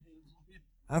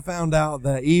I found out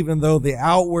that even though the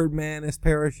outward man is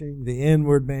perishing, the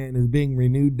inward man is being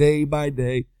renewed day by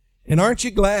day. And aren't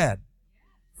you glad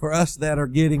for us that are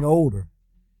getting older?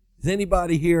 Does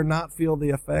anybody here not feel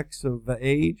the effects of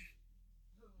age?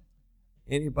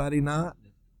 Anybody not?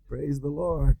 Praise the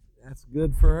Lord. That's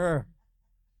good for her.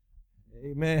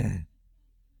 Amen.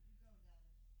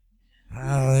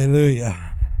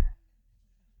 Hallelujah.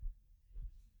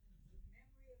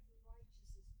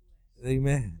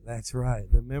 Amen. That's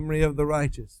right. The memory of the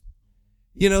righteous.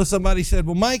 You know, somebody said,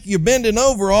 well, Mike, you're bending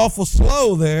over awful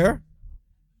slow there.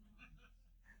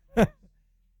 And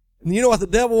you know what the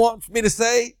devil wants me to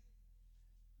say?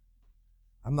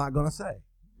 I'm not going to say.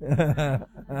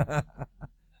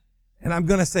 And I'm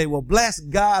going to say, well, bless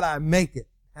God, I make it.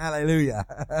 Hallelujah.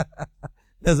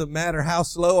 Doesn't matter how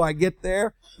slow I get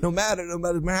there. No matter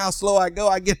how slow I go,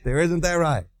 I get there. Isn't that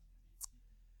right?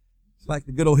 It's like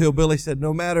the good old hillbilly said,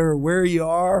 no matter where you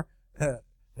are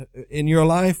in your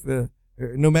life,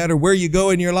 no matter where you go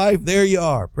in your life, there you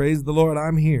are. Praise the Lord,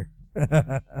 I'm here.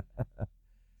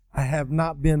 I have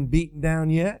not been beaten down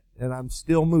yet, and I'm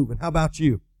still moving. How about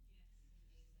you?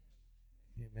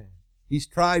 Amen. He's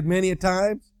tried many a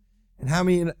times. And how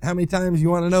many times you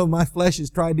want to know my flesh has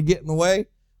tried to get in the way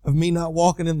of me not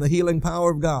walking in the healing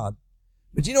power of God?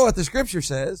 But you know what the Scripture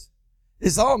says?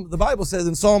 The Bible says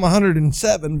in Psalm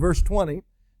 107, verse 20,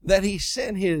 that He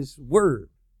sent His Word,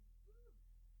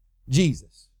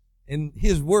 Jesus, and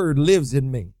His Word lives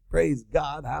in me. Praise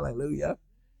God. Hallelujah.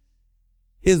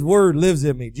 His Word lives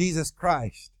in me, Jesus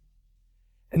Christ.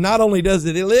 And not only does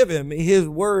it live in me, His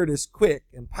Word is quick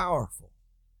and powerful,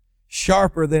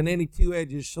 sharper than any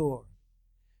two-edged sword,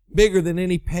 bigger than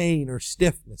any pain or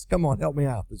stiffness. Come on, help me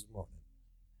out this morning.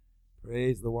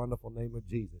 Praise the wonderful name of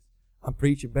Jesus. I'm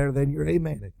preaching better than your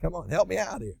amen. Come on, help me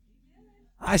out here.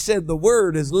 I said the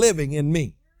Word is living in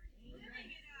me.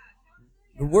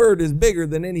 The Word is bigger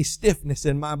than any stiffness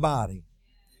in my body.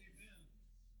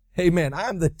 Amen.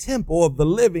 I'm the temple of the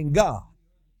living God.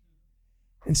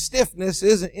 And stiffness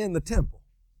isn't in the temple.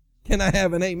 Can I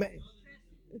have an amen?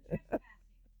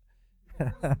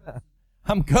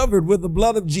 I'm covered with the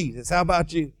blood of Jesus. How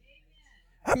about you?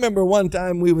 I remember one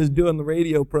time we was doing the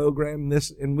radio program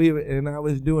and I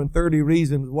was doing 30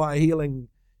 reasons why healing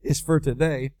is for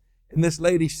today. And this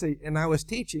lady said, and I was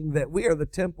teaching that we are the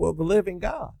temple of the living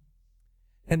God.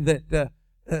 And that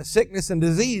sickness and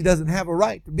disease doesn't have a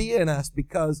right to be in us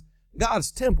because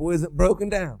God's temple isn't broken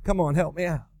down. Come on, help me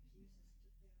out.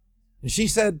 And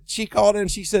she called in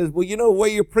and she says, well, you know, the way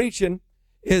you're preaching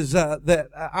is that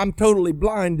I'm totally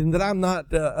blind and that I'm not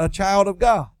a child of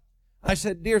God. I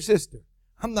said, dear sister,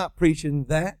 I'm not preaching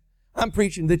that. I'm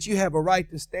preaching that you have a right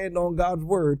to stand on God's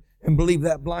Word and believe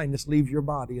that blindness leaves your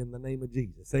body in the name of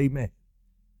Jesus. Amen.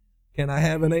 Can I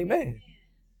have an amen?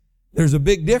 There's a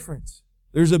big difference.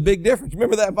 There's a big difference.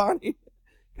 Remember that, Bonnie?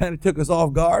 Kind of took us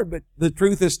off guard, but the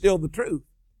truth is still the truth.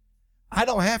 I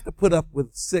don't have to put up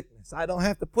with sickness. I don't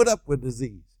have to put up with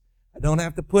disease. I don't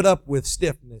have to put up with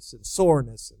stiffness and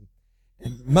soreness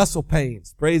and muscle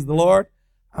pains. Praise the Lord.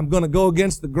 I'm going to go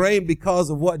against the grain because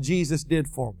of what Jesus did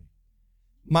for me.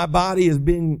 My body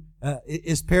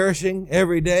is perishing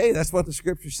every day. That's what the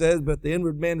Scripture says, but the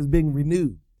inward man is being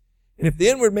renewed. And if the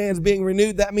inward man is being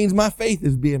renewed, that means my faith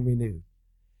is being renewed.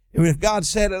 And if God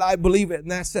said it, I believe it,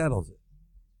 and that settles it.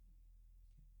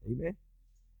 Amen.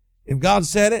 If God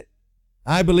said it,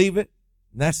 I believe it,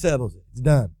 and that settles it. It's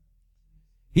done.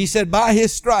 He said, by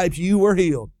His stripes you were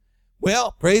healed.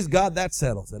 Well, praise God, that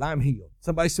settles it. I'm healed.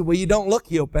 Somebody said, well, you don't look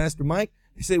healed, Pastor Mike.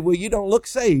 He said, well, you don't look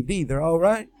saved either, all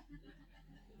right?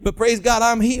 But praise God,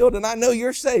 I'm healed, and I know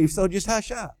you're saved, so just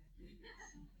hush up.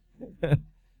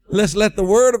 Let's let the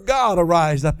Word of God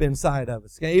arise up inside of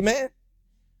us. Amen?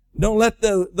 Don't let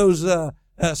those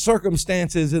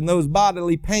circumstances and those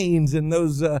bodily pains and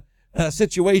those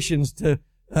situations to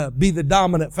be the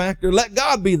dominant factor. Let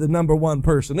God be the number one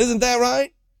person. Isn't that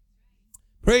right?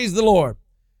 Praise the Lord.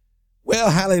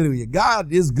 Well, hallelujah.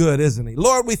 God is good, isn't He?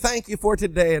 Lord, we thank You for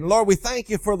today. And Lord, we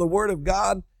thank You for the Word of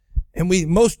God. And we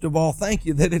most of all thank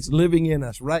You that it's living in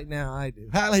us right now. I do.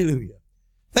 Hallelujah.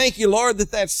 Thank You, Lord,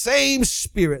 that same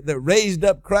Spirit that raised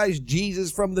up Christ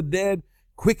Jesus from the dead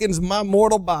quickens my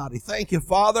mortal body. Thank You,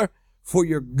 Father, for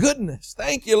Your goodness.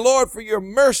 Thank You, Lord, for Your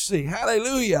mercy.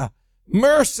 Hallelujah.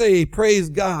 Mercy, praise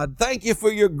God. Thank You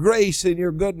for Your grace and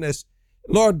Your goodness.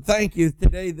 Lord, thank You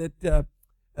today that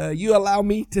You allow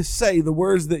me to say the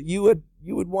words that You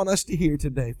would want us to hear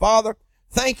today. Father,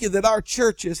 thank You that our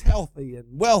church is healthy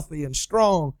and wealthy and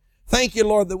strong. Thank You,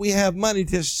 Lord, that we have money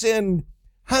to send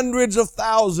hundreds of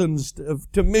thousands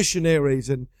to missionaries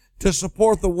and to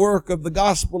support the work of the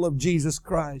gospel of Jesus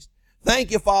Christ.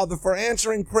 Thank you, Father, for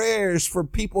answering prayers for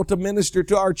people to minister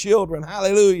to our children.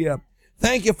 Hallelujah.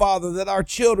 Thank you, Father, that our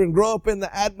children grow up in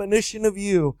the admonition of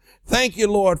you. Thank you,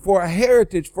 Lord, for a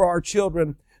heritage for our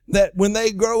children, that when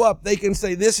they grow up, they can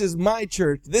say, this is my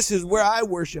church. This is where I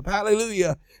worship.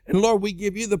 Hallelujah. And Lord, we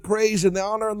give you the praise and the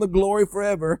honor and the glory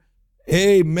forever.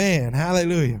 Amen.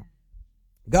 Hallelujah.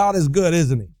 God is good,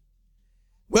 isn't he?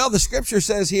 Well, the scripture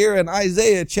says here in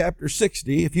Isaiah chapter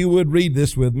 60, if you would read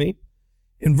this with me,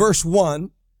 in verse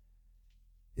 1,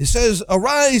 it says,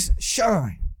 arise,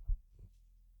 shine,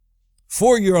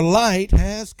 for your light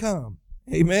has come.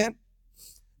 Amen.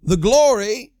 The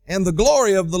glory and the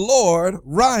glory of the Lord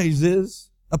rises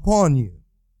upon you.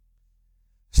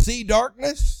 See,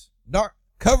 darkness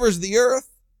covers the earth,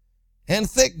 and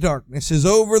thick darkness is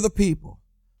over the people.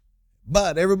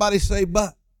 But, everybody say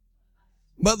but.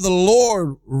 But the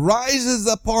Lord rises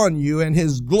upon you, and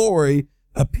his glory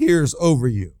appears over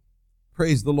you.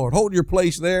 Praise the Lord. Hold your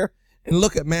place there and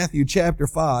look at Matthew chapter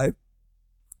 5.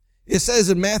 It says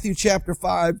in Matthew chapter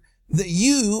 5 that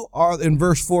you are, in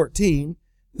verse 14,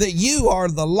 that you are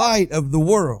the light of the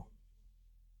world.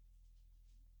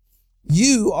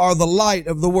 You are the light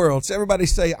of the world. So everybody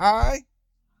say, I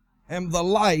am the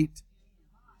light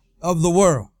of the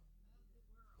world.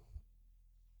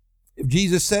 If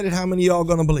Jesus said it, how many of y'all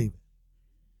going to believe it?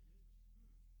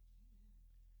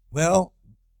 Well,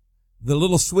 the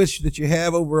little switch that you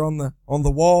have over on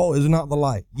the wall is not the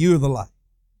light. You are the light.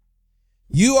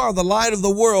 You are the light of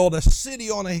the world. A city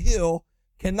on a hill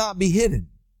cannot be hidden.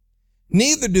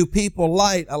 Neither do people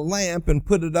light a lamp and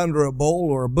put it under a bowl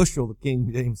or a bushel, the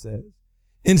King James says.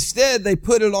 Instead, they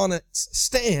put it on a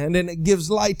stand, and it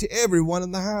gives light to everyone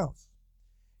in the house.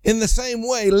 In the same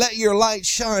way, let your light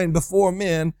shine before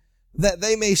men, that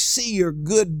they may see your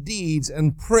good deeds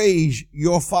and praise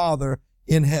your Father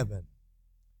in heaven.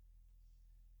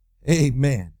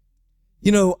 Amen.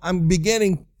 You know, I'm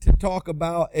beginning to talk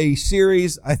about a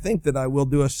series. I think that I will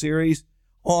do a series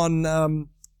on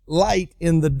light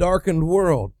in the darkened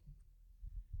world.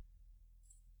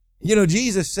 You know,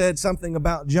 Jesus said something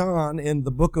about John in the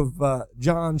book of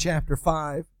John chapter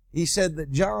 5. He said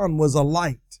that John was a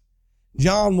light.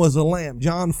 John was a lamp.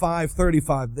 John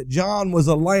 5:35. That John was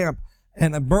a lamp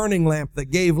and a burning lamp that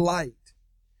gave light.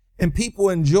 And people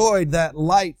enjoyed that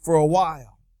light for a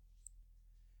while.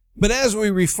 But as we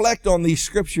reflect on these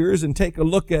scriptures and take a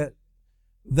look at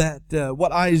that,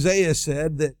 what Isaiah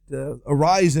said, that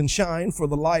arise and shine, for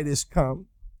the light is come.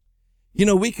 You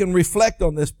know, we can reflect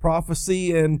on this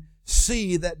prophecy and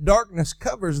see that darkness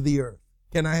covers the earth.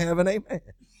 Can I have an amen?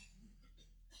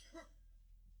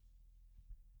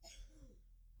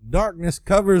 Darkness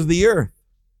covers the earth.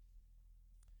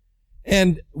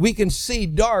 And we can see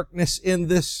darkness in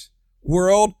this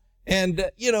world. And,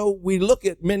 you know, we look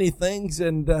at many things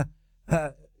and,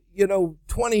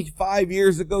 25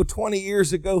 years ago, 20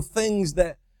 years ago, things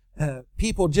that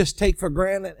people just take for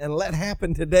granted and let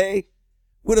happen today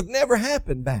would have never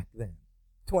happened back then,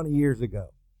 20 years ago.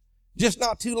 Just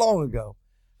not too long ago.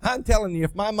 I'm telling you,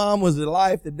 if my mom was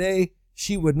alive today,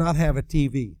 she would not have a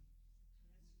TV.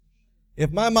 If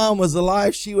my mom was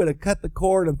alive, she would have cut the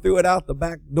cord and threw it out the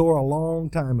back door a long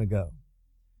time ago.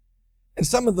 And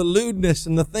some of the lewdness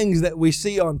and the things that we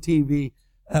see on TV,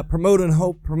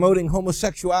 promoting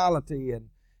homosexuality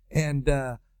and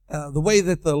the way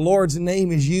that the Lord's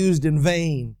name is used in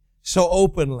vain so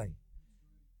openly.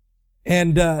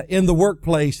 And in the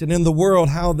workplace and in the world,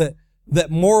 how that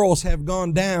morals have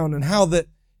gone down, and how that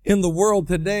in the world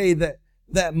today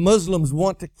that Muslims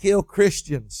want to kill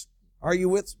Christians. Are you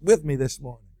with me this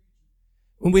morning?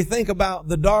 When we think about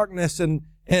the darkness and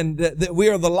that we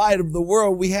are the light of the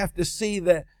world, we have to see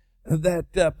that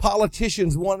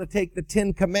politicians want to take the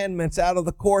 10 Commandments out of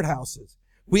the courthouses.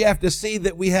 We have to see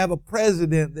that we have a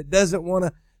president that doesn't want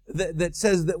to, that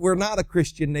says that we're not a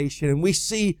Christian nation. And we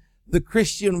see the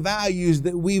Christian values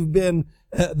that we've been,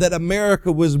 that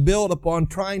America was built upon,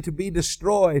 trying to be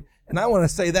destroyed. And I want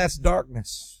to say that's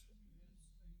darkness.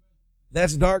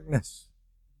 That's darkness.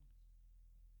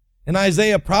 And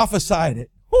Isaiah prophesied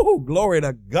it. Oh, glory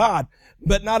to God.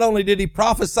 But not only did he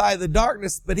prophesy the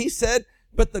darkness, but he said,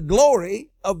 but the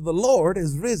glory of the Lord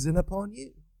is risen upon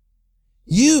you.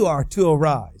 You are to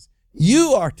arise.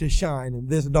 You are to shine in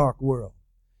this dark world.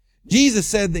 Jesus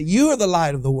said that you are the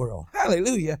light of the world.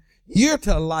 Hallelujah. You're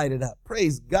to light it up.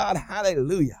 Praise God.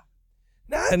 Hallelujah.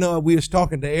 Now, I know we was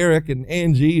talking to Eric and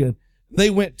Angie, and they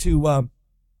went to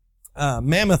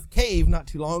Mammoth Cave not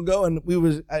too long ago, and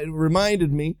it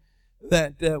reminded me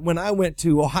that when I went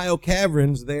to Ohio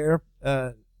Caverns there,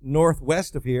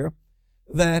 northwest of here,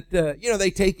 that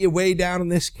they take you way down in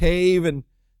this cave, and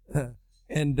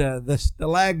the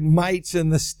stalagmites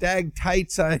and the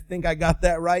stagtites. I think I got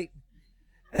that right.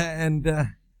 And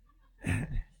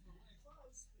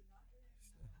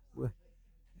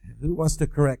who wants to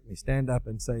correct me? Stand up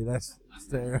and say that's.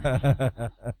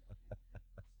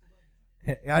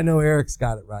 I know Eric's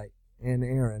got it right, and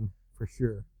Aaron for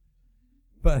sure.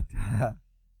 But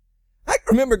I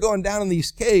remember going down in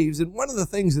these caves, and one of the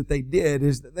things that they did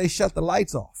is that they shut the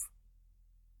lights off.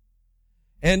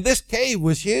 And this cave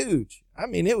was huge. I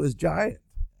mean, it was giant.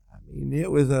 I mean,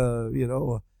 it was a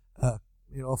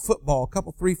football, a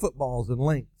couple, 3 footballs in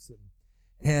length.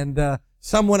 And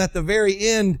someone at the very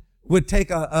end would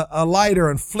take a lighter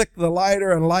and flick the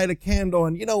lighter and light a candle.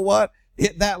 And you know what?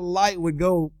 That light would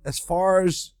go as far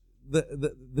as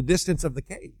the distance of the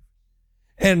cave.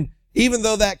 And even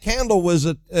though that candle was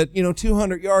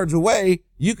 200 yards away,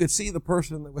 you could see the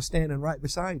person that was standing right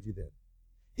beside you then.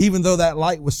 Even though that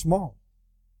light was small.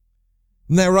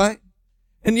 Isn't that right?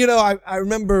 And I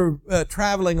remember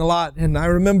traveling a lot, and I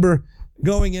remember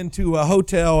going into a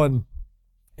hotel and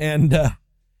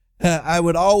one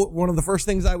of the first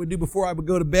things I would do before I would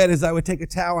go to bed is I would take a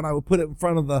towel and I would put it in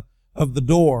front of the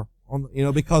door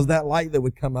because that light that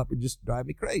would come up would just drive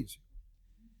me crazy.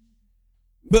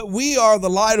 But we are the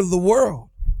light of the world,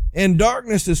 and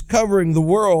darkness is covering the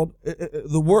world,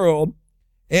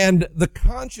 and the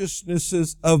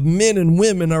consciousnesses of men and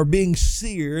women are being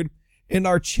seared, and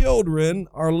our children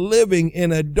are living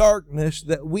in a darkness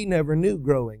that we never knew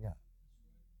growing up.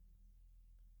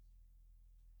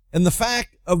 And the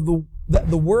fact that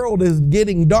the world is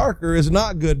getting darker is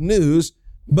not good news,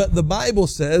 but the Bible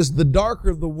says the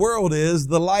darker the world is,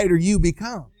 the lighter you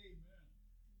become.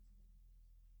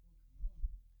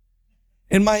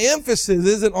 And my emphasis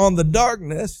isn't on the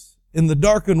darkness in the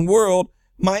darkened world.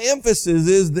 My emphasis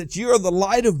is that you're the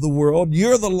light of the world,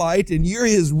 you're the light, and you're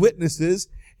His witnesses,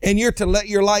 and you're to let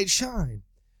your light shine.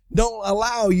 Don't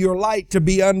allow your light to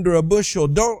be under a bushel.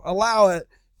 Don't allow it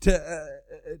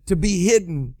to be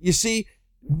hidden. You see,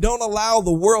 don't allow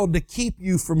the world to keep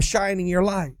you from shining your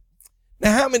light.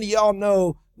 Now, how many of y'all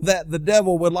know that the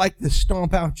devil would like to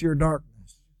stomp out your darkness?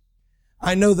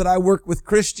 I know that I work with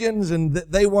Christians and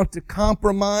that they want to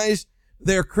compromise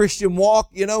their Christian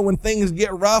walk, when things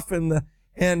get rough and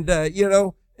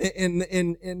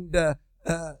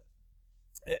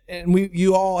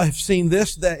you all have seen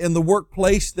this, that in the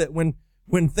workplace, that when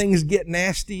things get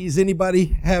nasty, does anybody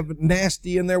have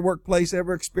nasty in their workplace?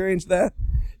 Ever experienced that?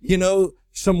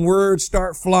 Some words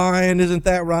start flying, isn't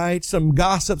that right? Some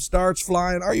gossip starts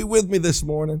flying. Are you with me this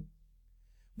morning?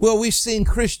 Well, we've seen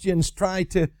Christians try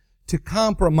to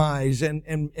compromise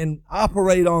and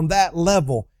operate on that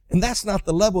level. And that's not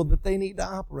the level that they need to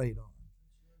operate on.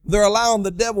 They're allowing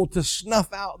the devil to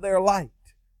snuff out their light.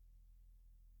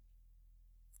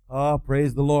 Oh,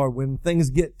 praise the Lord. When things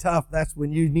get tough, that's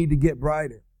when you need to get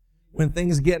brighter. When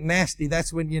things get nasty,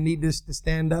 that's when you need to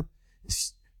stand up,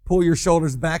 pull your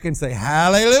shoulders back and say,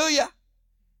 hallelujah.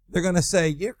 They're going to say,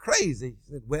 you're crazy.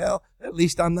 I said, well, at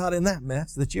least I'm not in that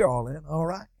mess that you're all in. All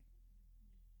right.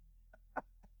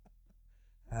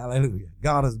 Hallelujah.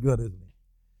 God is good, isn't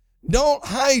He? Don't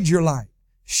hide your light.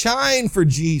 Shine for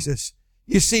Jesus.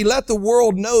 You see, let the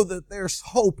world know that there's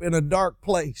hope in a dark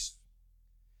place.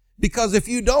 Because if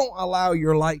you don't allow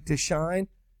your light to shine,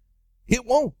 it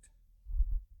won't.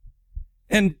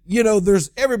 And,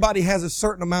 everybody has a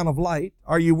certain amount of light.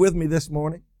 Are you with me this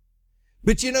morning?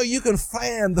 But you can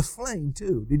fan the flame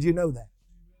too. Did you know that?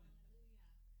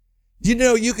 Do you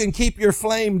know you can keep your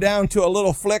flame down to a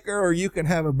little flicker, or you can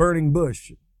have a burning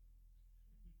bush?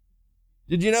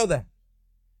 Did you know that?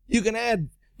 You can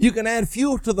add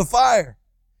fuel to the fire.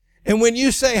 And when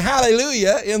you say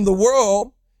hallelujah in the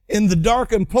world, in the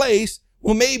darkened place,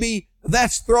 well, maybe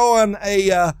that's throwing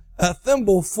a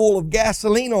thimble full of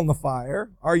gasoline on the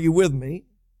fire. Are you with me?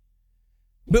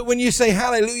 But when you say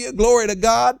hallelujah, glory to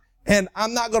God, and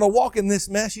I'm not going to walk in this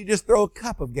mess, you just throw a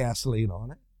cup of gasoline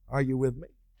on it. Are you with me?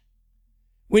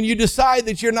 When you decide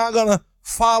that you're not going to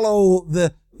follow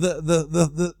the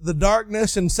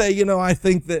darkness and say, I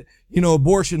think that,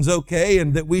 abortion's okay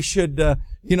and that we should,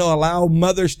 allow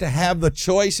mothers to have the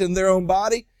choice in their own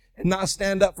body and not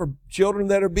stand up for children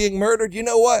that are being murdered. You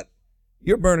know what?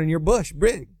 You're burning your bush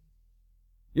big.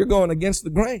 You're going against the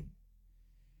grain.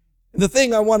 The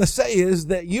thing I want to say is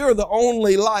that you're the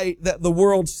only light that the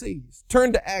world sees.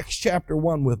 Turn to Acts chapter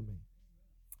 1 with me.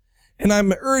 And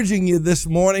I'm urging you this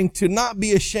morning to not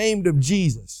be ashamed of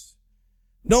Jesus.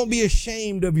 Don't be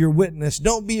ashamed of your witness.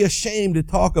 Don't be ashamed to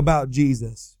talk about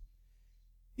Jesus.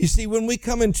 You see, when we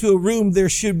come into a room, there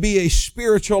should be a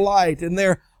spiritual light, and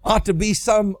there ought to be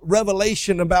some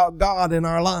revelation about God in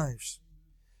our lives.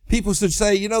 People should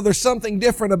say, there's something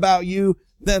different about you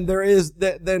than there is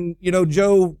than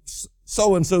Joe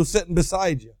so-and-so sitting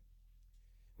beside you.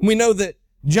 We know that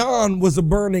John was a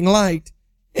burning light,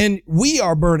 and we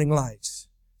are burning lights.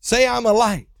 Say, I'm a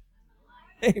light.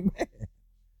 Amen.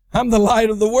 I'm the light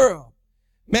of the world.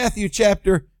 Matthew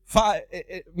chapter 5,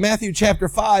 it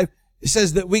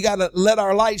says that we got to let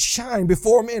our light shine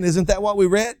before men. Isn't that what we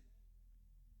read?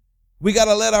 We got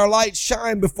to let our light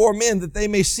shine before men that they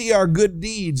may see our good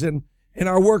deeds and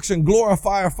our works and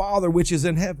glorify our Father which is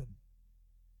in heaven.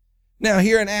 Now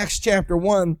here in Acts chapter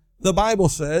 1, the Bible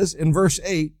says in verse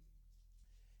 8,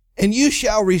 and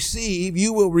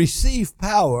you will receive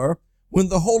power when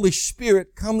the Holy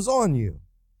Spirit comes on you.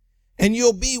 And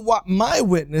you'll be my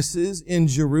witnesses in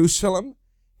Jerusalem,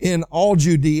 in all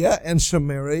Judea and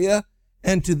Samaria,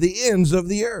 and to the ends of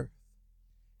the earth.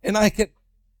 And I can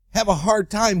have a hard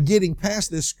time getting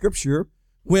past this scripture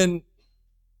when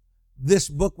this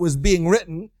book was being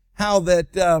written, how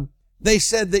that they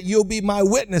said that you'll be my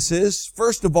witnesses,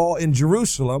 first of all in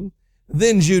Jerusalem,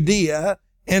 then Judea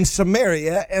and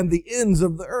Samaria and the ends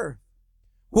of the earth.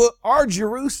 Well, our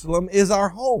Jerusalem is our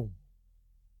home.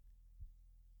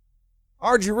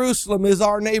 Our Jerusalem is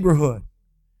our neighborhood.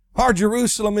 Our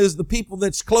Jerusalem is the people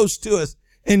that's close to us.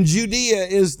 And Judea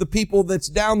is the people that's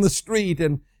down the street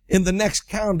and in the next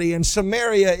county, and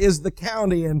Samaria is the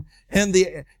county, and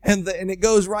it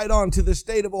goes right on to the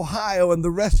state of Ohio and the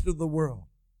rest of the world.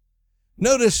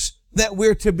 Notice that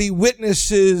we're to be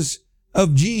witnesses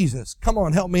of Jesus. Come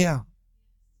on, help me out.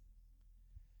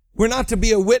 We're not to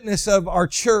be a witness of our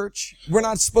church. We're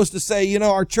not supposed to say,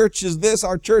 our church is this,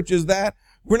 our church is that.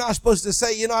 We're not supposed to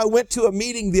say, I went to a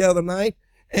meeting the other night,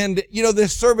 and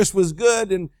this service was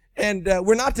good, and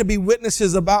we're not to be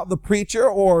witnesses about the preacher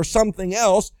or something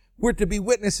else. We're to be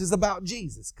witnesses about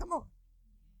Jesus. Come on.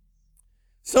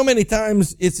 So many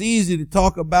times it's easy to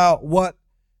talk about what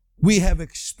we have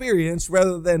experienced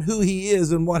rather than who He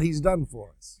is and what He's done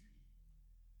for us.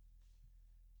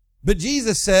 But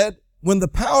Jesus said, when the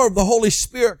power of the Holy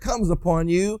Spirit comes upon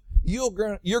you, you're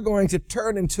going to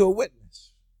turn into a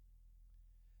witness.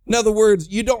 In other words,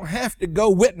 you don't have to go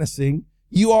witnessing.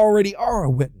 You already are a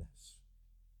witness.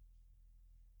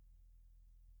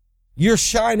 You're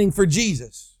shining for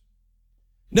Jesus.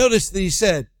 Notice that He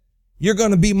said, you're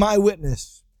going to be my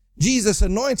witness. Jesus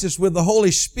anoints us with the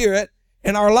Holy Spirit,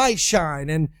 and our light shine,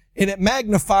 and it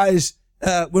magnifies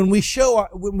when we show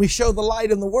the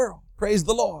light in the world. Praise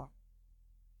the Lord.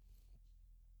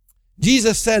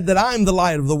 Jesus said that I'm the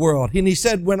light of the world, and He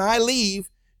said, when I leave,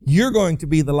 you're going to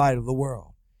be the light of the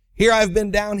world. Here I've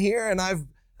been down here, and I've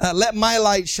let my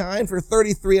light shine for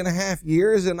 33 and a half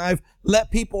years, and I've let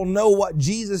people know what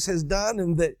Jesus has done,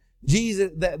 and that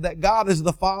God is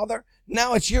the Father.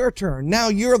 Now it's your turn. Now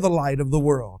you're the light of the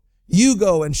world. You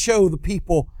go and show the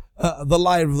people the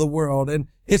light of the world. And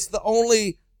it's the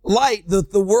only light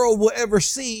that the world will ever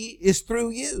see is through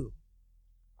you.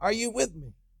 Are you with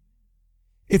me?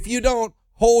 If you don't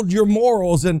hold your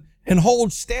morals and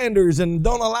hold standards and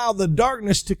don't allow the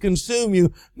darkness to consume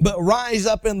you, but rise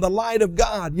up in the light of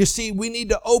God, you see, we need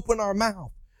to open our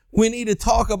mouth. We need to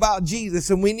talk about Jesus,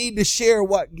 and we need to share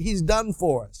what He's done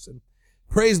for us. And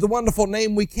praise the wonderful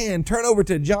name we can. Turn over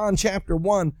to John chapter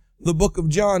 1, the book of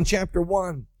John chapter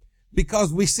 1,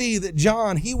 because we see that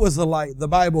John, he was the light, the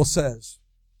Bible says.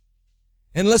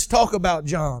 And let's talk about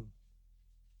John.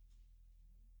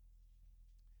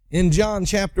 In John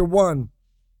chapter 1,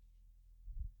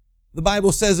 the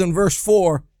Bible says in verse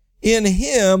 4, in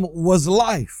Him was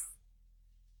life,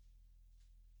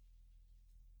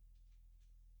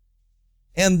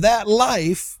 and that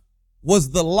life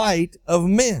was the light of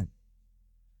men.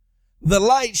 The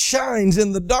light shines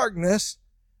in the darkness,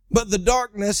 but the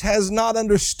darkness has not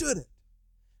understood it.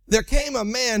 There came a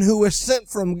man who was sent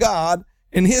from God,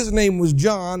 and his name was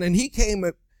John, and he came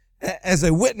as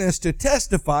a witness to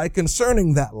testify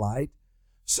concerning that light,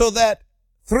 so that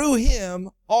through him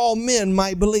all men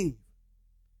might believe.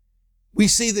 We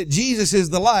see that Jesus is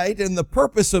the light, and the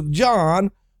purpose of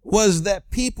John was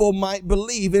that people might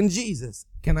believe in Jesus.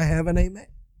 Can I have an amen?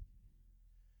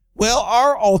 Well,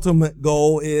 our ultimate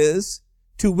goal is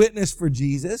to witness for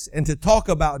Jesus and to talk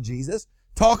about Jesus,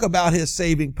 talk about His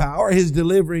saving power, His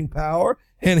delivering power,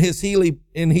 and His healing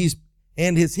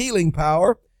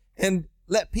power, and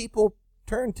let people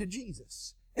turn to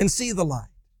Jesus and see the light.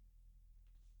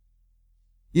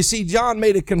 You see, John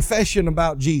made a confession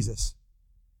about Jesus,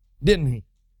 didn't he?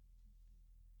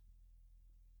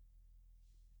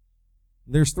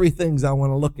 There's three things I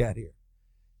want to look at here.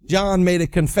 John made a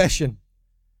confession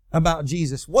about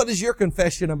Jesus. What is your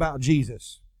confession about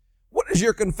Jesus? What is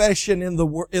your confession in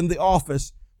the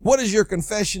office? What is your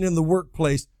confession in the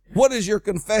workplace? What is your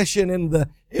confession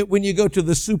when you go to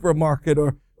the supermarket?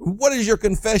 Or what is your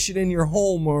confession in your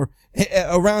home or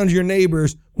around your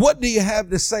neighbors? What do you have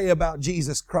to say about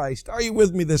Jesus Christ? Are you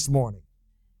with me this morning?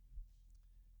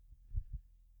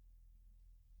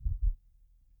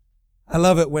 I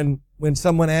love it when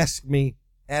someone asks me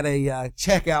at a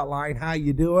checkout line, how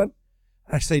you doing?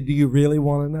 I say, do you really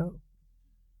want to know?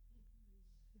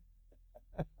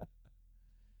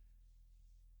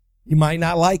 You might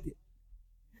not like it.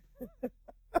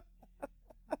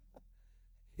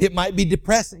 It might be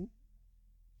depressing.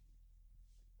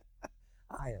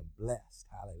 I am blessed.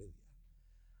 Hallelujah.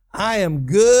 I am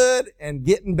good and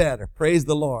getting better. Praise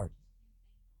the Lord.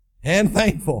 And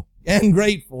thankful and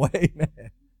grateful.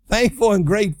 Amen. Thankful and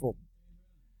grateful.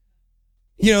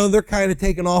 You know, they're kind of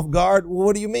taken off guard. Well,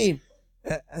 what do you mean?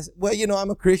 I said, well, you know, I'm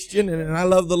a Christian and I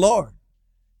love the Lord.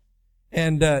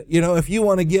 And, you know, if you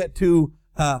want to get to,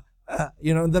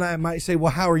 you know, then I might say,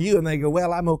 well, how are you? And they go,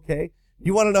 well, I'm okay.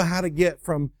 You want to know how to get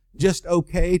from just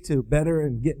okay to better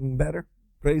and getting better?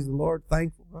 Praise the Lord.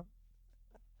 Thankful. Huh?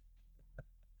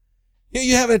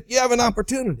 You have an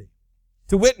opportunity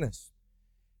to witness.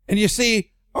 And you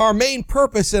see, our main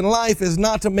purpose in life is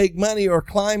not to make money or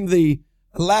climb the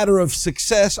ladder of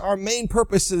success. Our main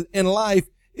purpose in life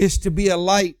is to be a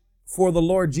light for the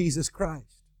Lord Jesus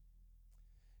Christ.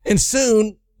 And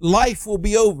soon, life will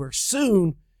be over.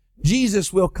 Soon,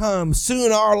 Jesus will come.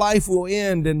 Soon our life will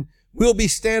end, and we'll be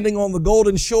standing on the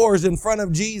golden shores in front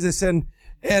of Jesus, and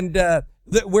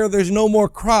where there's no more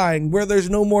crying, where there's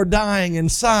no more dying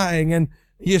and sighing. And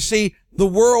you see, the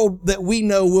world that we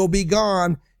know will be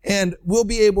gone, and we'll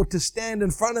be able to stand in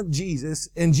front of Jesus,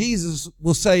 and Jesus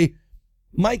will say,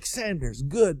 Mike Sanders,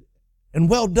 good and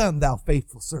well done, thou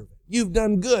faithful servant. You've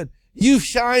done good. You've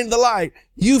shined the light.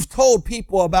 You've told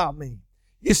people about me.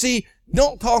 You see,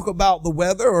 don't talk about the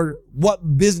weather or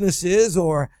what business is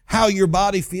or how your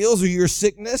body feels or your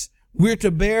sickness. We're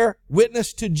to bear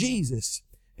witness to Jesus.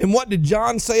 And what did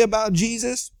John say about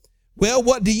Jesus? Well,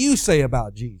 what do you say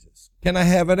about Jesus? Can I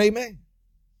have an amen?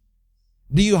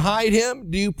 Do you hide him?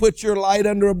 Do you put your light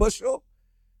under a bushel?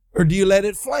 Or do you let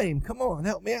it flame? Come on,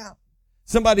 help me out.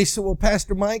 Somebody said, well,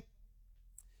 Pastor Mike,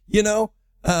 you know,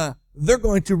 they're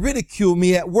going to ridicule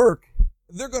me at work.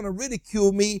 They're going to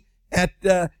ridicule me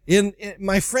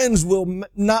my friends will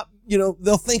not, you know,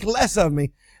 they'll think less of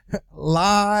me.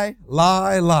 Lie,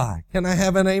 lie, lie. Can I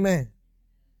have an amen?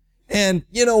 And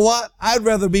you know what? I'd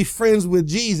rather be friends with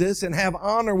Jesus and have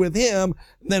honor with him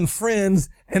than friends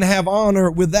and have honor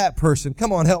with that person.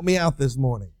 Come on, help me out this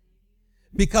morning.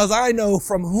 Because I know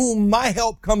from whom my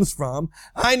help comes from.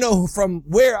 I know from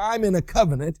where I'm in a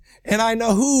covenant, and I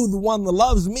know who the one that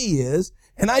loves me is,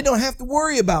 and I don't have to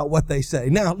worry about what they say.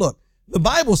 Now, look, the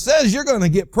Bible says you're going to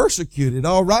get persecuted,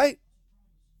 all right?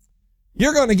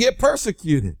 You're going to get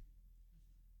persecuted.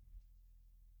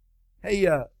 Hey,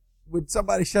 would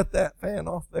somebody shut that fan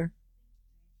off there?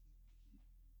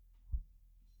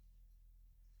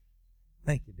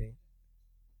 Thank you, Dan.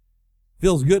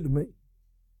 Feels good to me.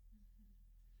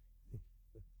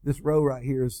 This row right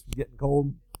here is getting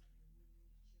cold.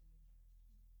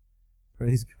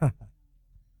 Praise God.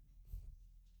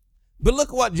 But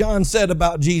look what John said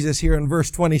about Jesus here in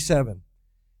verse 27.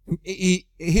 Here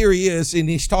he is, and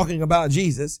he's talking about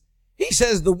Jesus. He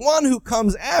says, the one who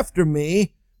comes after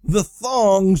me, the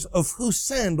thongs of whose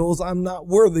sandals I'm not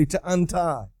worthy to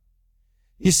untie.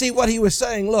 You see what he was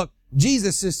saying? Look,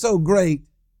 Jesus is so great,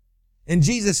 and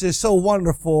Jesus is so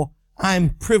wonderful.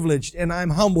 I'm privileged and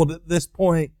I'm humbled at this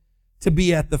point to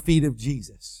be at the feet of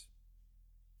Jesus.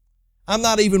 I'm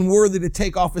not even worthy to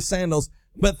take off his sandals,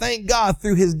 but thank God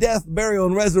through his death, burial,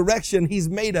 and resurrection, he's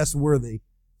made us worthy.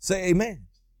 Say amen.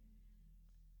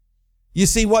 You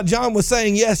see what John was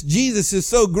saying? Yes, Jesus is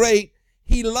so great.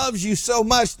 He loves you so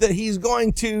much that he's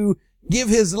going to give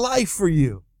his life for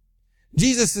you.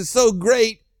 Jesus is so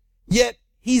great, yet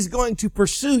he's going to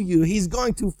pursue you. He's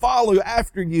going to follow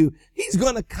after you. He's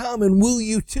going to come and woo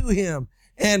you to him.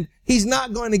 And he's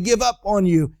not going to give up on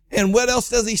you. And what else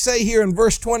does he say here in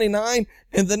verse 29?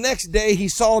 And the next day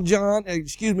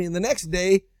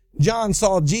John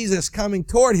saw Jesus coming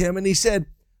toward him, and he said,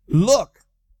 look,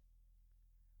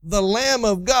 the Lamb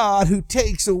of God who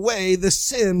takes away the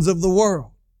sins of the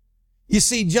world. You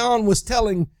see, John was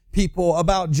telling people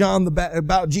about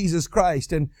Jesus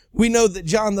Christ, and we know that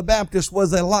John the Baptist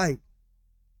was a light.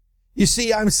 You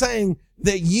see, I'm saying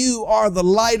that you are the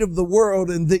light of the world,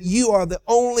 and that you are the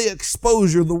only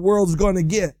exposure the world's going to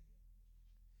get.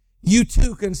 You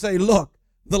too can say, look,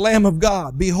 the Lamb of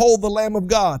God. Behold the Lamb of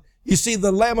God. You see,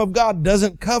 the Lamb of God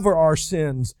doesn't cover our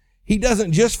sins. He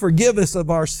doesn't just forgive us of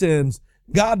our sins.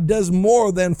 God does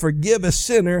more than forgive a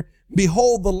sinner.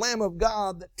 Behold the Lamb of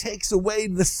God that takes away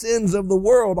the sins of the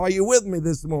world. Are you with me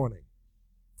this morning?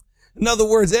 In other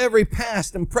words, every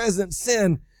past and present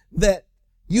sin that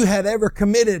you had ever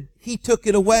committed, He took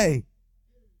it away.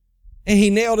 And He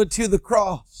nailed it to the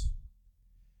cross.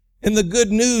 And the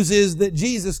good news is that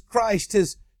Jesus Christ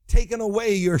has taken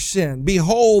away your sin.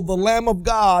 Behold the Lamb of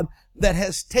God that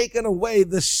has taken away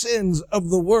the sins of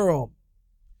the world.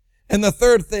 And the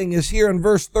third thing is here in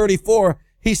verse 34,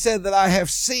 He said that I have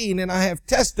seen and I have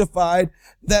testified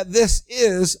that this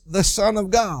is the Son of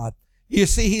God. You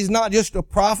see, He's not just a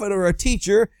prophet or a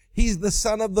teacher. He's the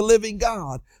Son of the living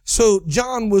God. So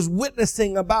John was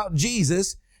witnessing about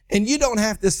Jesus, and you don't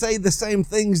have to say the same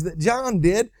things that John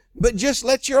did, but just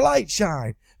let your light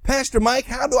shine. Pastor Mike,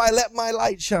 how do I let my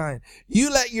light shine?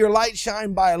 You let your light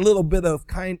shine by a little bit of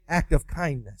act of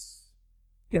kindness.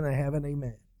 Can I have an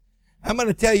amen? I'm going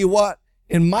to tell you what,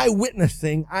 in my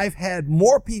witnessing, I've had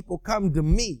more people come to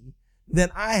me than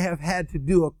I have had to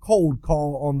do a cold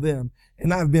call on them.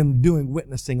 And I've been doing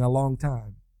witnessing a long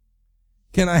time.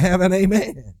 Can I have an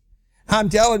amen? I'm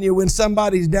telling you, when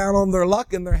somebody's down on their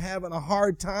luck and they're having a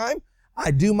hard time,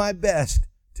 I do my best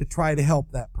to try to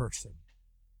help that person.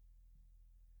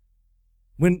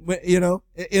 When you know,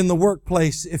 in the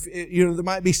workplace, if you know, there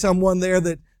might be someone there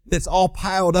that's all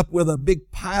piled up with a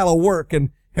big pile of work, and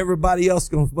everybody else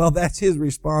goes, well, that's his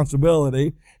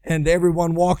responsibility. And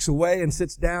everyone walks away and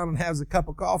sits down and has a cup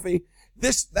of coffee.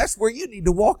 That's where you need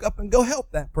to walk up and go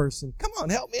help that person. Come on,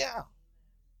 help me out.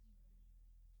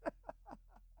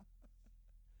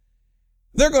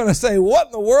 They're going to say, what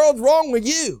in the world's wrong with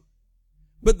you?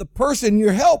 But the person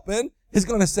you're helping is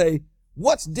going to say,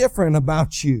 what's different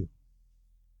about you?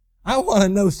 I want to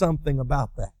know something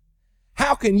about that.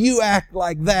 How can you act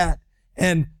like that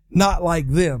and not like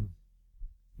them?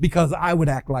 Because I would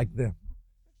act like them.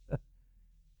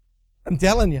 I'm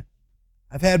telling you,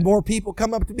 I've had more people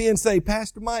come up to me and say,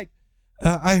 Pastor Mike,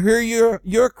 I hear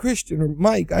you're a Christian. Or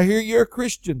Mike, I hear you're a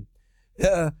Christian.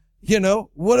 You know,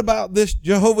 what about this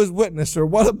Jehovah's Witness? Or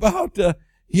what about,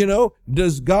 you know,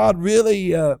 does God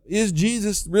really, is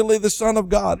Jesus really the Son of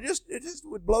God? It just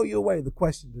would blow you away, the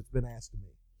question that's been asked of me.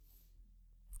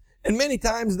 And many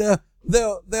times they'll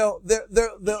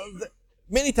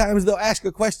ask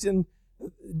a question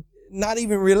not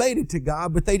even related to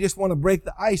God, but they just want to break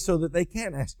the ice so that they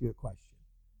can ask you a question.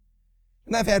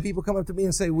 And I've had people come up to me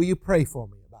and say, will you pray for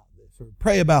me about this? Or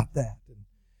pray about that.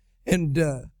 And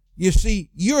you see,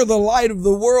 you're the light of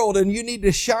the world and you need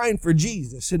to shine for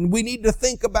Jesus. And we need to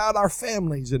think about our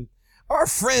families and our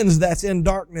friends that's in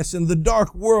darkness in the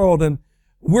dark world. And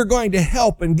we're going to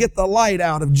help and get the light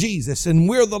out of Jesus. And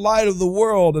we're the light of the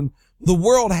world. And the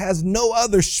world has no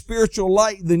other spiritual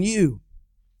light than you.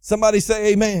 Somebody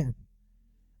say amen.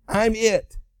 I'm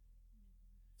it.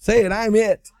 Say it, I'm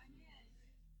it.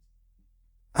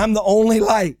 I'm the only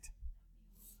light.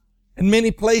 In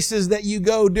many places that you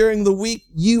go during the week,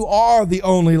 you are the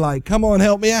only light. Come on,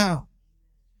 help me out.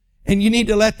 And you need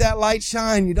to let that light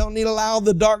shine. You don't need to allow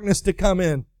the darkness to come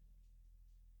in.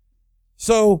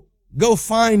 So go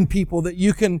find people that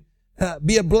you can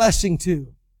be a blessing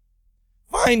to.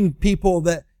 Find people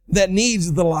that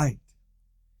needs the light.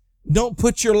 Don't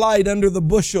put your light under the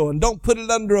bushel and don't put it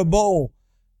under a bowl.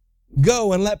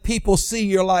 Go and let people see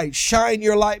your light. Shine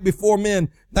your light before men.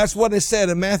 That's what it said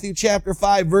in Matthew chapter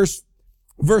 5 verse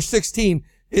 16.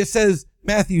 It says,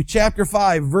 Matthew chapter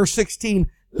 5 verse 16,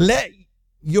 let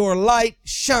your light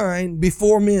shine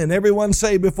before men. Everyone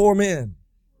say before men.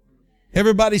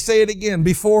 Everybody say it again,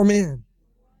 before men.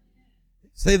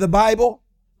 Say the Bible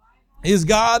is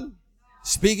God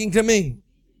speaking to me.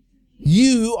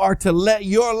 You are to let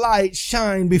your light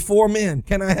shine before men.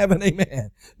 Can I have an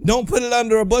amen? Don't put it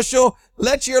under a bushel.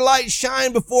 Let your light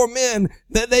shine before men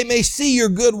that they may see your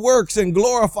good works and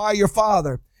glorify your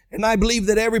Father. And I believe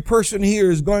that every person here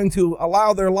is going to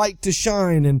allow their light to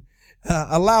shine and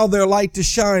allow their light to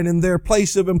shine in their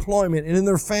place of employment and in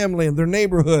their family and their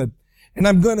neighborhood. And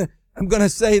I'm going to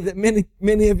say that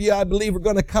many of you, I believe, are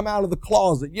going to come out of the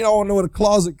closet. You all know what a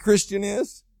closet Christian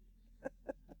is?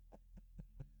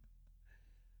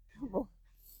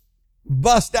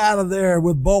 Bust out of there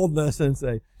with boldness and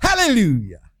say,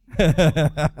 hallelujah.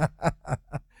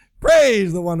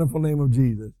 Praise the wonderful name of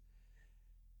Jesus.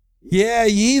 Yeah,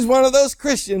 he's one of those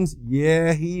Christians.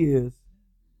 Yeah, he is.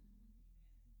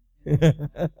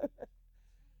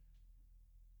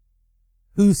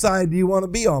 Whose side do you want to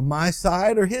be on? My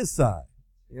side or his side?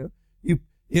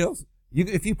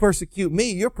 If you persecute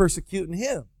me, you're persecuting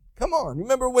him. Come on.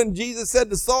 Remember when Jesus said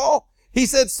to Saul? He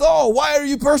said, Saul, why are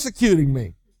you persecuting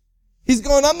me? He's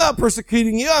going, I'm not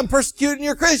persecuting you. I'm persecuting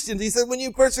your Christians. He said, when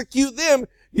you persecute them,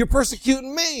 you're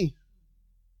persecuting me.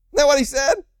 that what he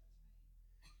said?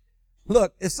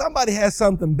 Look, if somebody has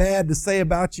something bad to say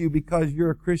about you because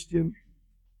you're a Christian,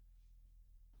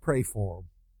 pray for them.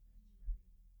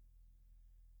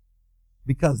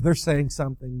 Because they're saying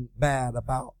something bad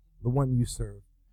about the one you serve.